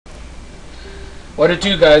What it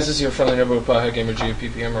do, guys? This is your friendly neighborhood pothead gamer,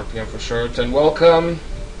 GFPPM, or PM for short, and welcome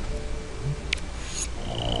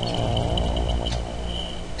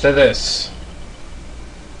to this.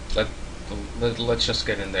 Let's just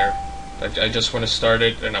get in there. I just want to start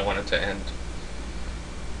it, and I want it to end.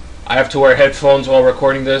 I have to wear headphones while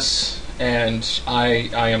recording this, and I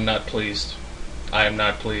am not pleased. I am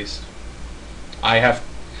not pleased.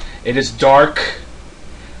 It is dark.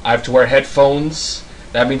 I have to wear headphones.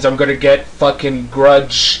 That means I'm gonna get fucking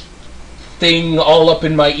Grudge thing all up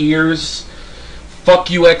in my ears.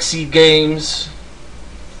 Fuck you, XE Games.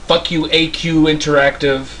 Fuck you, AQ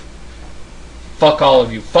Interactive. Fuck all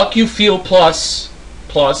of you. Fuck you, Feel Plus.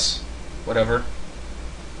 Whatever.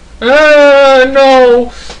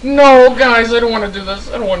 No! No, guys, I don't want to do this.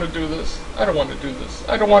 I don't want to do this. I don't want to do this.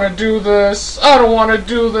 I don't want to do this. I don't want to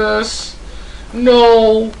do this.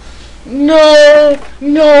 No! No!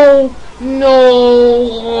 No! No!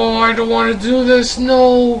 Oh, I don't want to do this.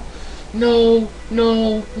 No! No!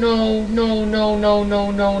 No! No! No! No! No!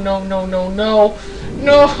 No! No! No! No! No! No!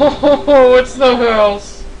 No! It's the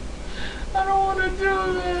house. I don't want to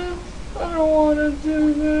do this. I don't want to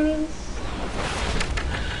do this.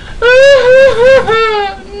 No!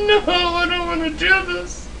 I don't want to do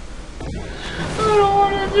this. I don't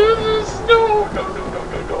want to do this. No! No! No! No!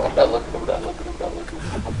 No! No! I'm not looking. I'm not looking. I'm not looking.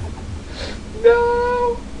 No!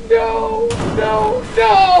 No, no, no,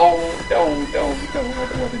 no, no, no, I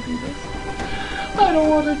don't want to do this. I don't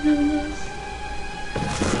want to do this.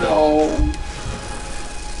 No.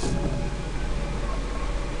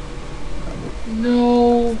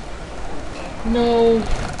 No. No.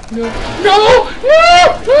 No. No!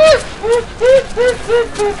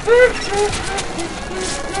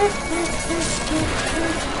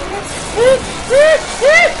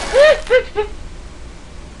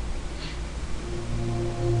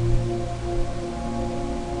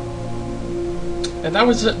 And that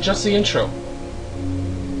was just the intro.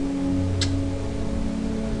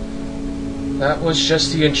 That was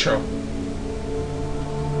just the intro.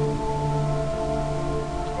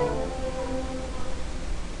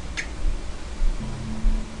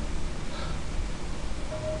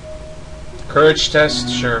 Courage test,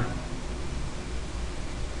 sure.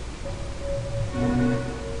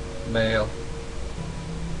 Male.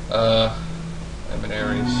 I'm an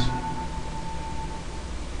Aries.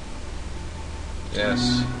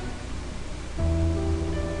 Yes.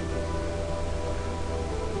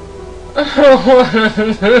 I don't want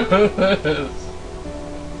to do this.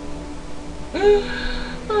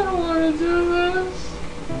 I don't want to do this.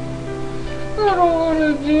 I don't want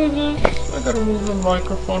to do this. I gotta move the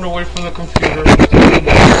microphone away from the computer.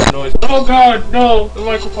 Noise. Oh god, no! The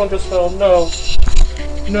microphone just fell. No.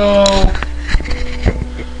 No.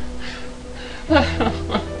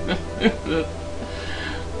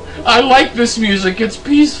 I like this music, it's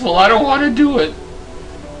peaceful, I don't want to do it.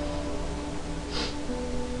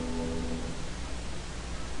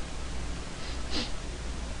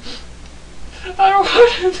 I don't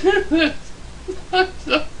want to do this. I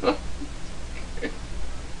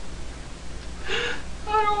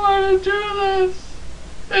don't want to do this.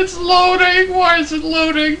 It's loading, why is it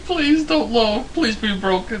loading? Please don't load, please be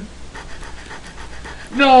broken.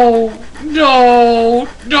 No, no,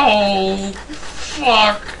 no,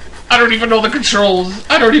 fuck. I don't even know the controls.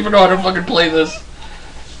 I don't even know how to fucking play this.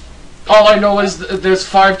 All I know is there's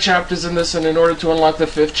 5 chapters in this, and in order to unlock the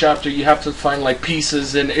 5th chapter, you have to find like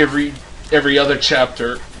pieces in every other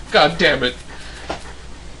chapter. God damn it.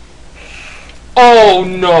 Oh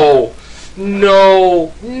no.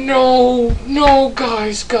 No. No. No,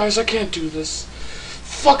 guys, I can't do this.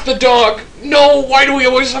 Fuck the dog. No, why do we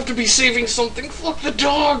always have to be saving something? Fuck the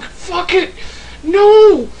dog. Fuck it.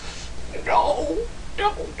 No. No.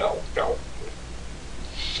 No, no, no.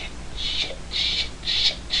 Shit.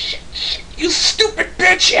 You stupid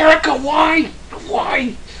bitch, Erica, why?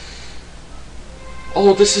 Why?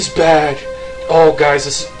 Oh, this is bad. Oh, guys,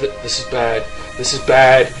 this is bad. This is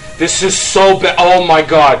bad. This is so bad. Oh my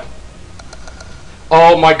god.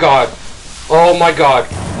 Oh my god. Oh my god.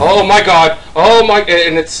 Oh my god. Oh my,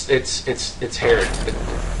 and it's hair.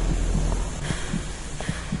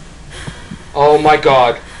 Oh my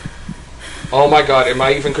god. Oh my god, am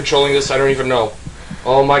I even controlling this? I don't even know.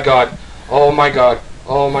 Oh my god. Oh my god.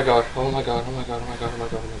 Oh my god. Oh my god. Oh my god. Oh my god. Oh my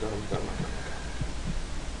god. Oh my god. Oh my god. Oh my god.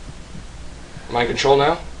 Am I in control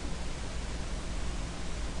now?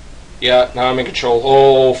 Yeah, now I'm in control.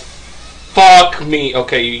 Oh, fuck me.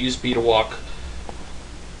 Okay, you use B to walk.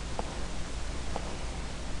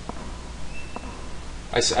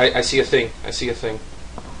 I see a thing. I see a thing.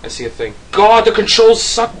 I see a thing. God, the controls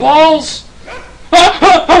suck balls!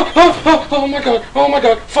 Oh my god, oh my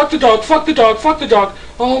god, fuck the dog, fuck the dog, fuck the dog,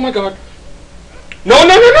 oh my god. No, no,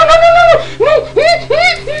 no, no, no, no, no, no,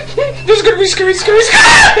 this is gonna be scary, scary,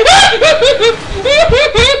 scary.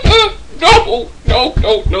 No, no,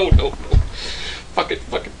 no, no, no, no. Fuck it,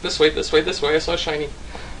 this way, this way, this way, I saw shiny.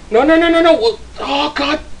 No, no, no, no, no, well, oh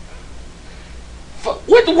god.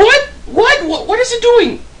 What is it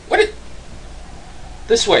doing?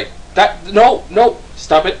 This way. No, no,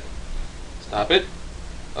 stop it. Stop it.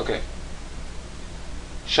 Okay.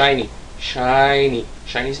 Shiny. Shiny.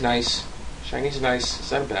 Shiny's nice. Shiny's nice. Is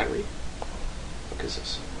that a battery? What is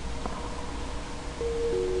this?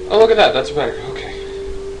 Oh, look at that. That's a battery. Okay.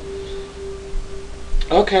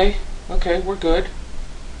 Okay. Okay, we're good.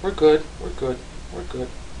 We're good. We're good. We're good.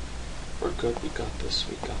 We're good. We got this.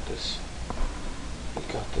 We got this. We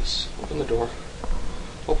got this. Open the door.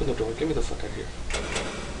 Open the door. Get me the fuck out of here.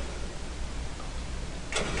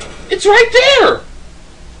 It's right there!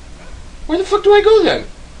 Where the fuck do I go then?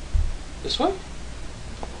 This way?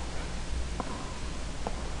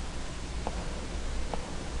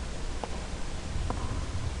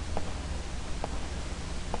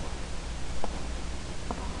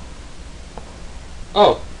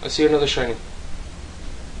 Oh, I see another shiny.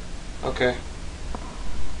 Okay.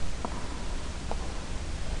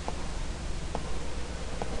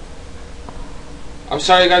 I'm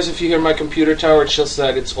sorry guys if you hear my computer tower, it's just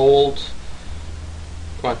that it's old.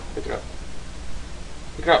 Come on, pick it up.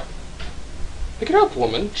 Pick it up. Pick it up,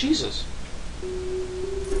 woman. Jesus.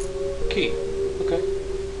 Key. Okay.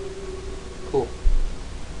 Cool.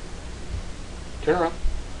 Turn around.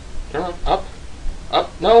 Turn around. Up. Up.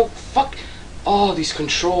 No. Fuck. Oh, these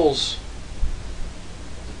controls.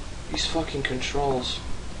 These fucking controls.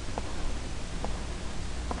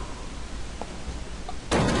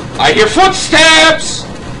 I hear footsteps!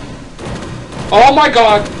 Oh my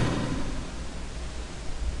god.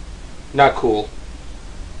 Not cool.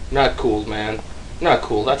 Not cool, man. Not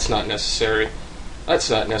cool. That's not necessary.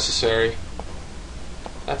 That's not necessary.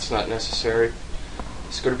 That's not necessary.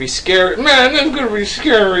 It's gonna be scary. Man, it's gonna be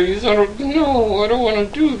scary. I don't know. I don't want to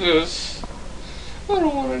do this. I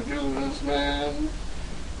don't want to do this, man.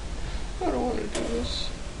 I don't want to do this.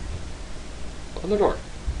 Open the door.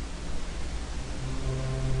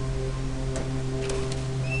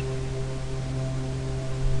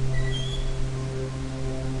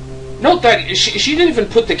 Note that she didn't even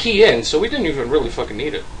put the key in, so we didn't even really fucking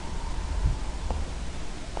need it.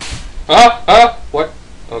 What?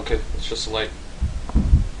 Okay, it's just a light.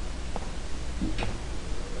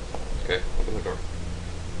 Okay, open the door.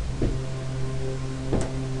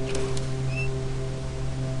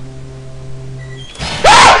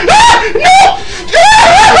 No! No!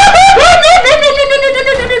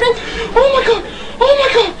 Oh my god! Oh my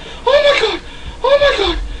god! Oh my god! Oh my god!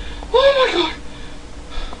 Oh my god!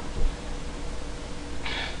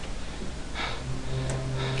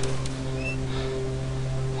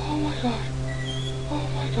 Oh my god! Oh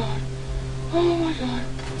my god! Oh my god!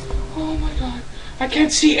 Oh my god! I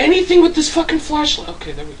can't see anything with this fucking flashlight.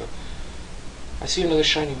 Okay, there we go. I see another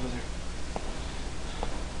shiny over there.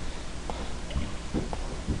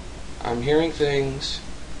 I'm hearing things.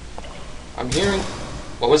 I'm hearing...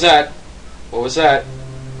 What was that? What was that?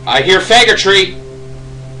 I hear faggotry!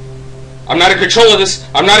 I'm not in control of this!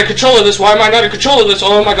 I'm not in control of this! Why am I not in control of this?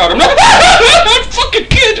 Oh my god, I'm not... I'm a fucking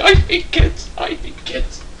kid! I hate kids! I hate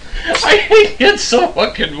kids! I hate kids so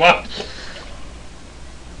fucking much!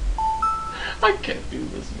 I can't do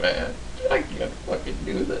this, man. I can't fucking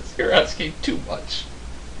do this. You're asking too much.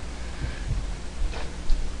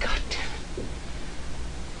 God damn it.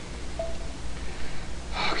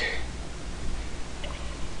 Okay.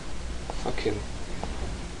 Fucking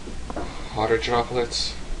water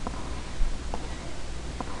droplets.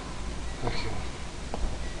 Okay.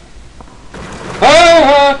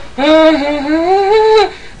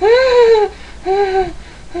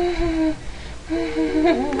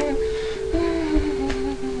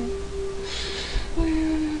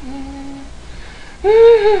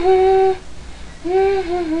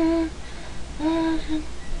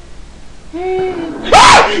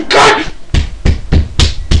 God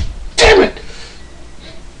damn it!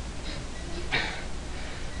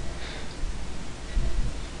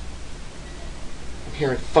 I'm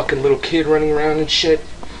hearing fucking little kid running around and shit.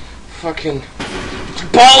 Fucking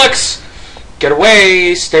bollocks! Get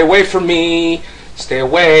away! Stay away from me! Stay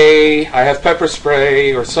away! I have pepper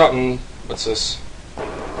spray or something. What's this?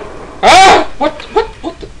 Ah! What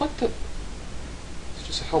the? It's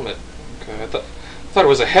just a helmet. Okay, I thought it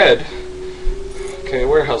was a head. Okay,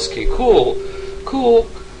 warehouse key. Cool. Cool.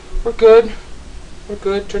 We're good. We're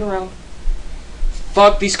good. Turn around.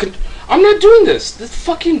 Fuck these I'm not doing this. The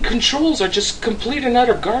fucking controls are just complete and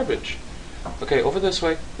utter garbage. Okay, over this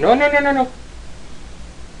way. No, no, no, no, no.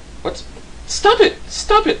 What's... Stop it!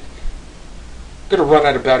 Stop it! I'm gonna run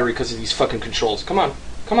out of battery because of these fucking controls. Come on.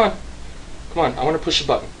 Come on. Come on. I want to push a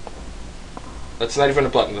button. That's not even a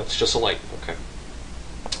button. That's just a light. Okay.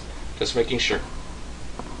 Just making sure.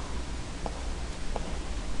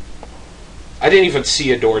 I didn't even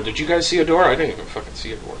see a door. Did you guys see a door? I didn't even fucking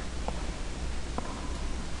see a door.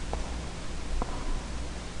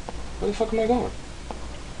 Where the fuck am I going?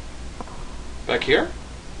 Back here?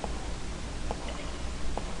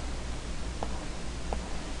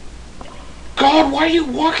 God, why are you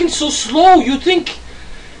walking so slow? You think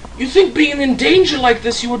being in danger like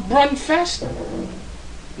this you would run faster?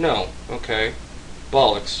 No. Okay.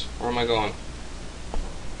 Bollocks. Where am I going?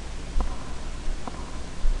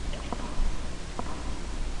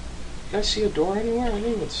 Did I see a door anywhere? I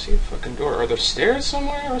didn't even see a fucking door. Are there stairs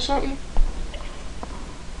somewhere or something?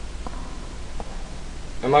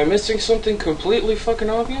 Am I missing something completely fucking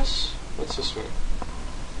obvious? What's this way?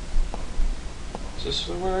 Is this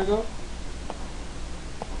where I go?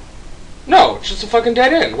 No, it's just a fucking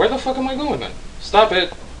dead end. Where the fuck am I going then? Stop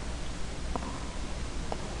it.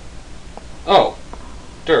 Oh.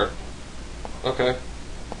 Dirt. Okay.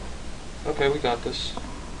 Okay, we got this.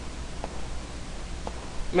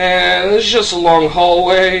 Man, this is just a long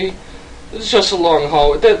hallway. This is just a long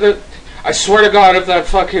hallway. I swear to God, if that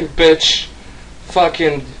fucking bitch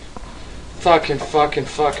fucking, I'm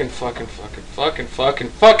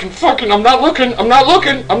not looking,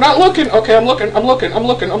 okay, I'm looking, no,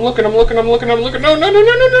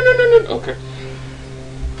 okay.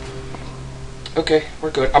 Okay,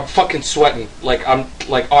 we're good. I'm fucking sweating. Like, I'm,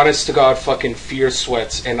 like, honest to God, fucking fear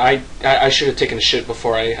sweats, and I should have taken a shit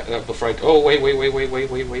before I, oh, wait.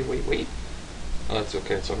 Oh, that's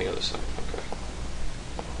okay, it's on the other side, okay.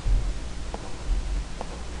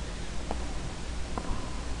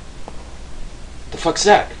 The fuck's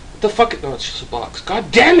that? What the fuck? No, it's just a box.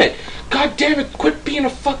 God damn it! God damn it! Quit being a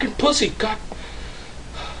fucking pussy! God.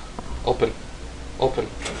 Open. Open.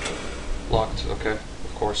 Locked. Okay.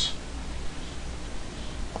 Of course.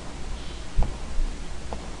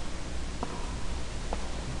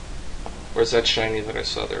 Where's that shiny that I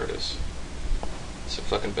saw? There it is. It's a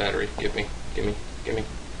fucking battery. Give me. Give me. Give me.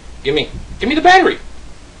 Give me. Give me the battery!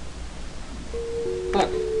 Fuck.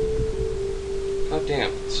 God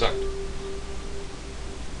damn. It sucked.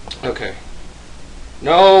 Okay.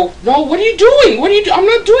 No, no, what are you doing? What are you I'm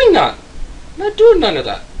not doing that. I'm not doing none of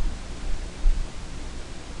that.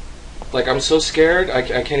 Like, I'm so scared, I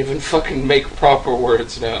can't even fucking make proper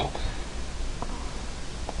words now.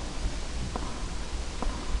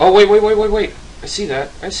 Oh, wait. I see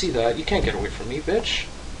that. You can't get away from me, bitch.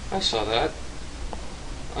 I saw that.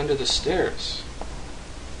 Under the stairs.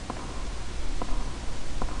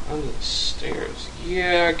 Under the stairs.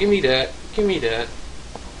 Yeah, give me that. Give me that.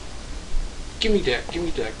 Give me that.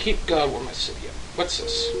 Keep God where my city at. What's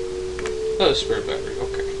this? Oh, spare battery.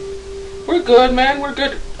 Okay. We're good, man. We're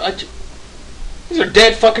good. These are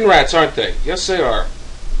dead fucking rats, aren't they? Yes, they are.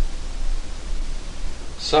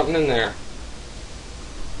 Something in there.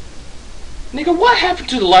 Nigga, what happened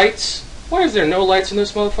to the lights? Why is there no lights in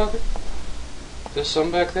this motherfucker? There's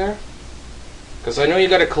some back there? Because I know you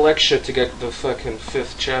gotta collect shit to get the fucking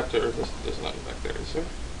 5th chapter. There's nothing back there, is there?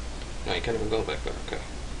 No, you can't even go back there. Okay.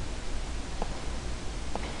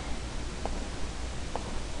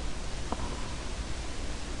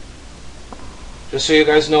 Just so you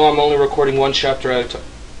guys know, I'm only recording 1 chapter at a time.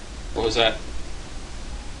 What was that?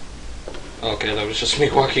 Okay, that was just me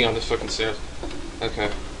walking on the fucking stairs.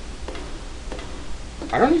 Okay.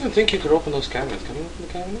 I don't even think you could open those cabinets. Can you open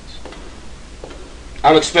the cabinets?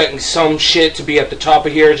 I'm expecting some shit to be at the top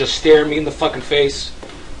of here, just staring me in the fucking face.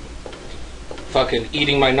 Fucking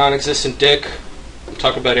eating my non-existent dick. I'm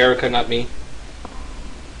talking about Erica, not me.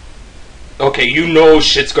 Okay, you know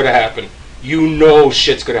shit's gonna happen. You know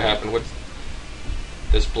shit's gonna happen. What?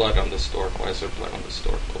 There's blood on this door. Why is there blood on this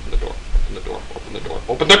door? Open the door. Open the door. Open the door.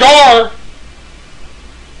 Open the door!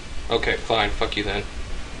 Okay, fine. Fuck you then.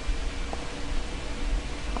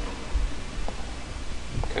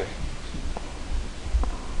 Okay.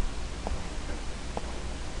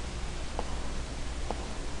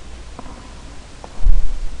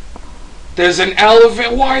 There's an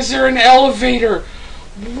elevator. Why is there an elevator?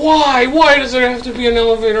 Why? Why does there have to be an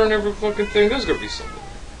elevator on every fucking thing? There's gonna be something.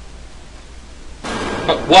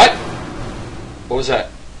 What? What was that?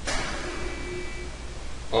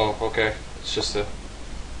 Oh, okay. It's just the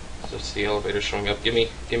elevator showing up. Gimme.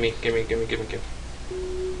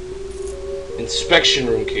 Inspection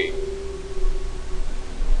room key.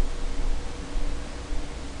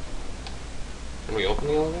 Can we open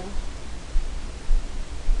the elevator?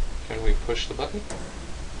 Can we push the button?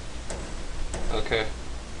 Okay,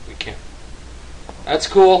 we can't. That's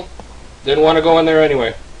cool. Didn't want to go in there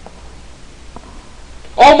anyway.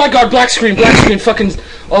 Oh my god, black screen, fucking...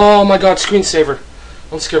 Oh my god, screensaver.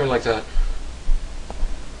 Don't scare me like that.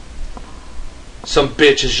 Some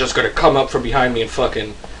bitch is just gonna come up from behind me and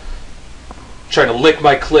fucking... trying to lick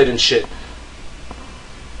my clit and shit.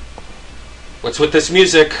 What's with this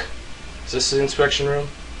music? Is this the inspection room?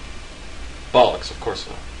 Bollocks, of course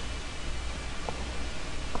not.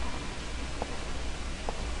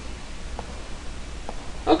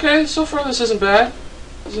 Okay, so far this isn't bad.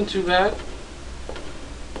 Isn't too bad.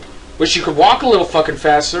 Wish you could walk a little fucking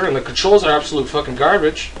faster, and the controls are absolute fucking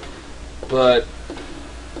garbage. But...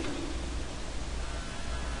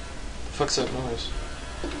 the fuck's that noise?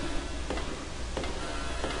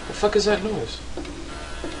 The fuck is that noise?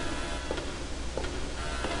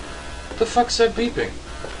 The fuck's that beeping?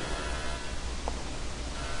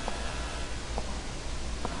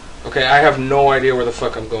 Okay, I have no idea where the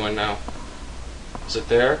fuck I'm going now. Is it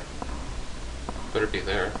there? Better be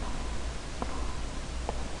there.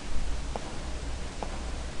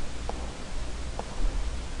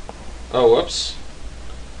 Oh, whoops.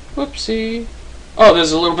 Whoopsie. Oh,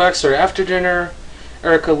 there's a little backstory. After dinner,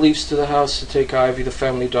 Erica leaves to the house to take Ivy, the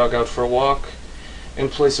family dog, out for a walk. In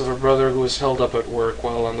place of her brother, who is held up at work.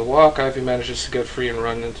 While on the walk, Ivy manages to get free and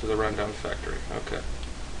run into the rundown factory. Okay.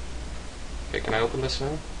 Okay, can I open this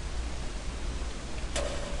now?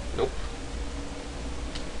 Nope.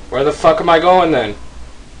 Where the fuck am I going then?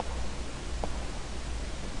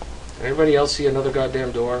 Anybody else see another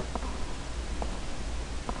goddamn door?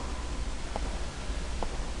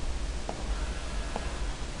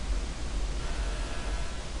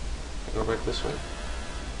 Go back this way?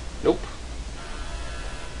 Nope.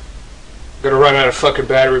 I'm gonna run out of fucking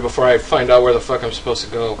battery before I find out where the fuck I'm supposed to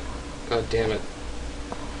go. God damn it.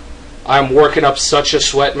 I'm working up such a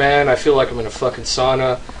sweat, man. I feel like I'm in a fucking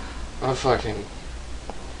sauna. I'm fucking...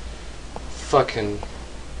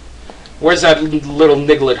 Where's that little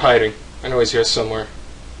niglet hiding? I know he's here somewhere.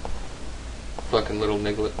 Fucking little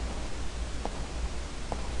niglet.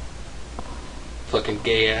 Fucking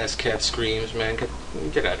gay-ass cat screams, man.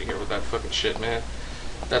 Get out of here with that fucking shit, man.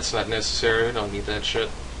 That's not necessary. I don't need that shit.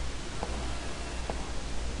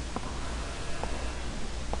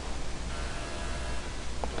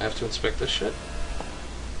 I have to inspect this shit?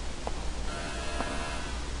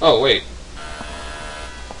 Oh, wait.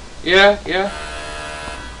 Yeah.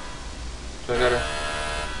 So I gotta...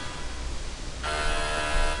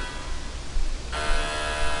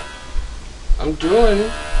 I'm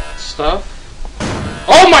doing stuff.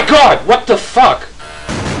 Oh my god! What the fuck?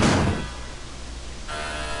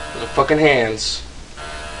 The fucking hands.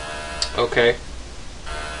 Okay.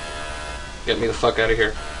 Get me the fuck out of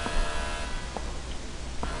here.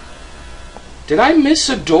 Did I miss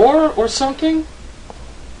a door or something?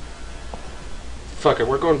 Fuck it,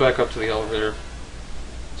 we're going back up to the elevator.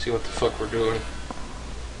 See what the fuck we're doing.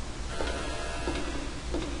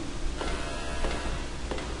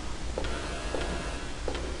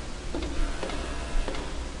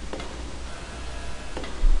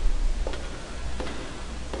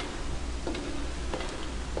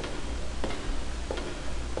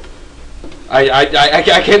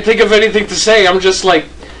 I can't think of anything to say. I'm just like,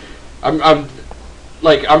 I'm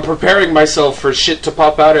preparing myself for shit to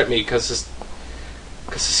pop out at me because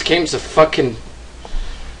this game's a fucking.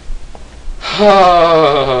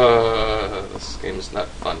 This game is not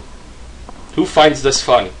fun. Who finds this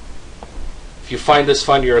fun? If you find this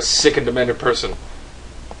fun, you're a sick and demented person.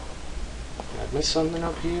 Can I miss something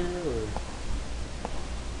up here? Or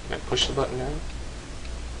can I push the button now?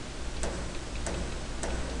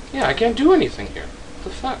 Yeah, I can't do anything here. What the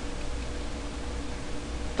fuck?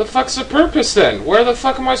 The fuck's the purpose then? Where the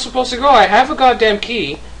fuck am I supposed to go? I have a goddamn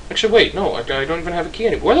key. Actually, wait, no, I don't even have a key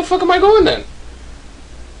anymore. Where the fuck am I going then?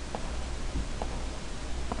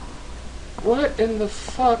 What in the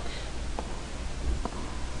fuck?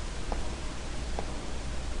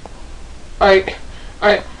 I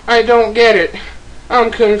don't get it.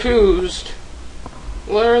 I'm confused.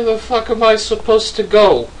 Where the fuck am I supposed to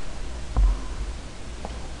go?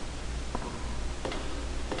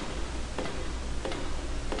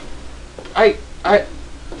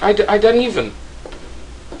 I don't even.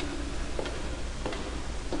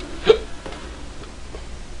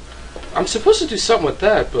 I'm supposed to do something with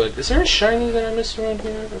that, but is there a shiny that I missed around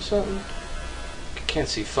here or something? I can't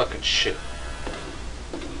see fucking shit.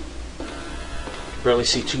 I can barely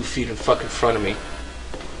see 2 feet in fucking front of me.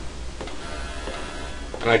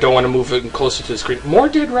 And I don't want to move it closer to the screen. More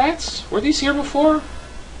dead rats? Were these here before?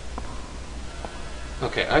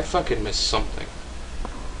 Okay, I fucking missed something.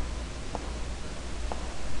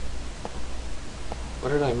 What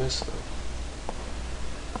did I miss, though?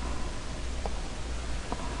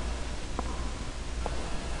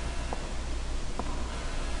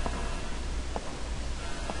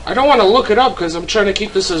 I don't want to look it up because I'm trying to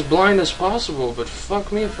keep this as blind as possible, but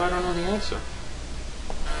fuck me if I don't know the answer.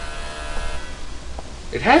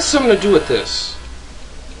 It has something to do with this.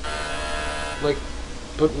 Like,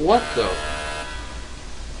 but what though?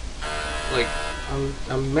 Like,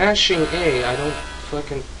 I'm mashing A, I don't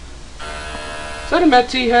fucking... Is that a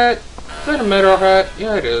Met-T hat? Is that a Metal hat?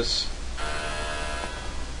 Yeah, it is.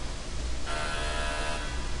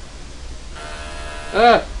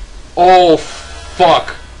 Oh,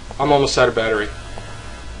 fuck. I'm almost out of battery.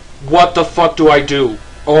 What the fuck do I do?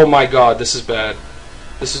 Oh my god, this is bad.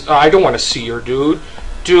 This is... I don't want to see her, dude.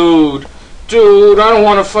 Dude, I don't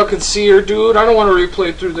want to fucking see her, dude. I don't want to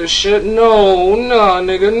replay through this shit. No, nah,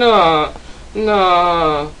 nigga, nah.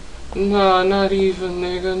 Nah, not even,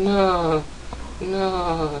 nigga, nah.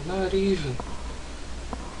 Nah, not even.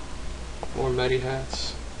 More Medi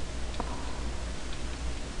hats.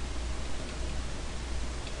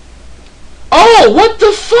 Oh, what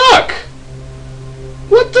the fuck?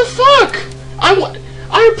 What the fuck?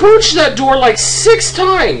 I approached that door like 6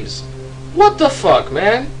 times. What the fuck,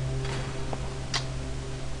 man?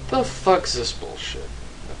 The fuck's this bullshit?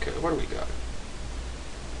 Okay, what do we got?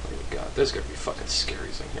 What do we got? There's gonna be fucking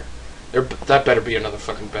scaries in here. That better be another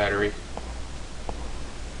fucking battery.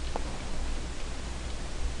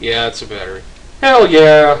 Yeah, it's a battery. Hell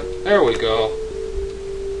yeah! There we go.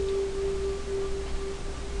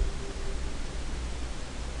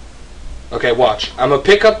 Okay, watch. I'm gonna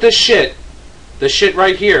pick up this shit. This shit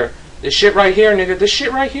right here. This shit right here, nigga. This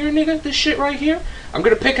shit right here, nigga. This shit right here. I'm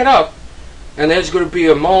gonna pick it up. And there's gonna be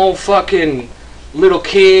a mall fucking little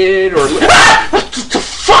kid or... Ah! What the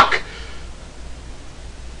fuck?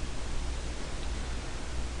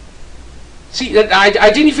 See, I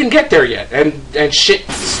didn't even get there yet. And shit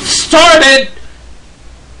started!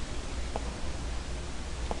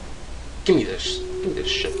 Give me this. Give me this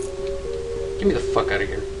shit. Get me the fuck out of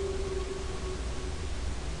here.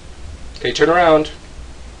 Okay, turn around.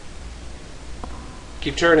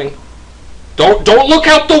 Keep turning. Don't look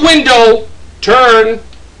out the window. Turn.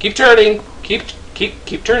 Keep turning.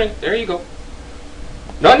 Keep turning. There you go.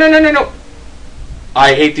 No.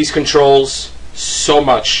 I hate these controls so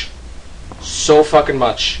much. So fucking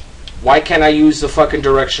much. Why can't I use the fucking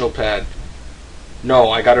directional pad?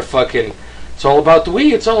 No, I gotta fucking... It's all about the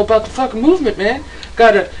Wii. It's all about the fucking movement, man.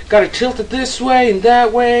 Gotta tilt it this way and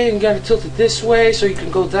that way, and gotta tilt it this way so you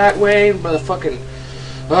can go that way. Motherfucking...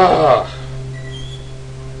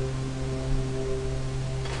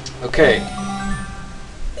 Okay.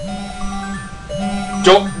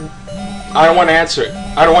 I don't want to answer it.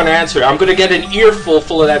 I don't want to answer it. I'm gonna get an earful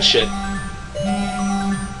full of that shit.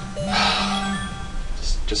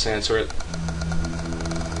 Just answer it.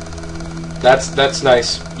 That's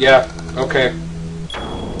nice. Yeah. Okay.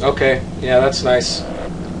 Okay. Yeah, that's nice.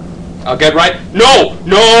 I'll get right. No!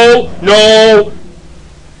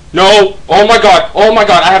 Oh my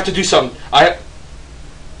god! I have to do something.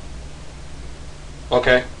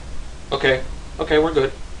 Okay. We're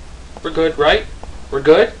good. We're good, right? We're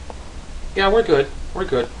good? Yeah, we're good. We're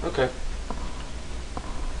good. Okay.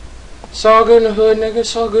 It's all good in the hood, nigga.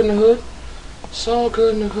 It's all good in the hood. It's all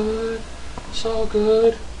good in the hood. It's all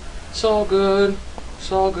good. It's all good.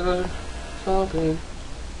 It's all good. It's all good.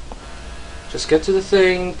 Just get to the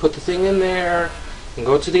thing, put the thing in there, and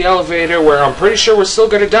go to the elevator where I'm pretty sure we're still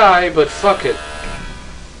gonna die, but fuck it.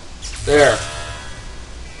 There.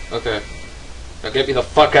 Okay. Now get me the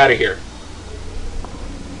fuck out of here.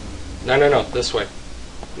 No. This way.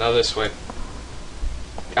 Now this way.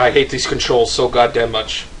 I hate these controls so goddamn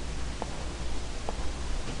much.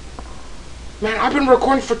 Man, I've been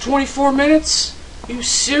recording for 24 minutes? Are you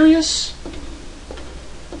serious?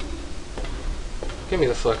 Get me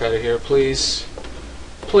the fuck out of here, please.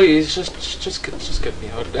 Please, just get me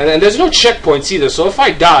out. And there's no checkpoints either, so if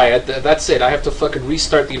I die, that's it. I have to fucking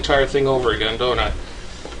restart the entire thing over again, don't I?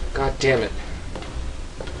 God damn it.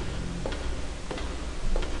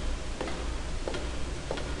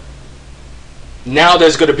 Now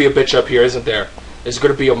there's gonna be a bitch up here, isn't there? There's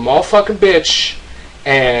gonna be a motherfucking bitch,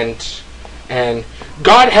 and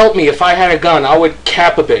God help me, if I had a gun, I would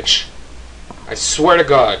cap a bitch. I swear to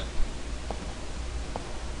God.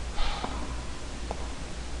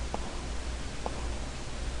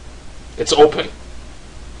 It's open.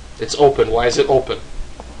 It's open. Why is it open?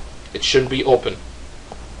 It shouldn't be open.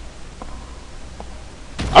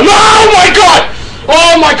 Oh my God!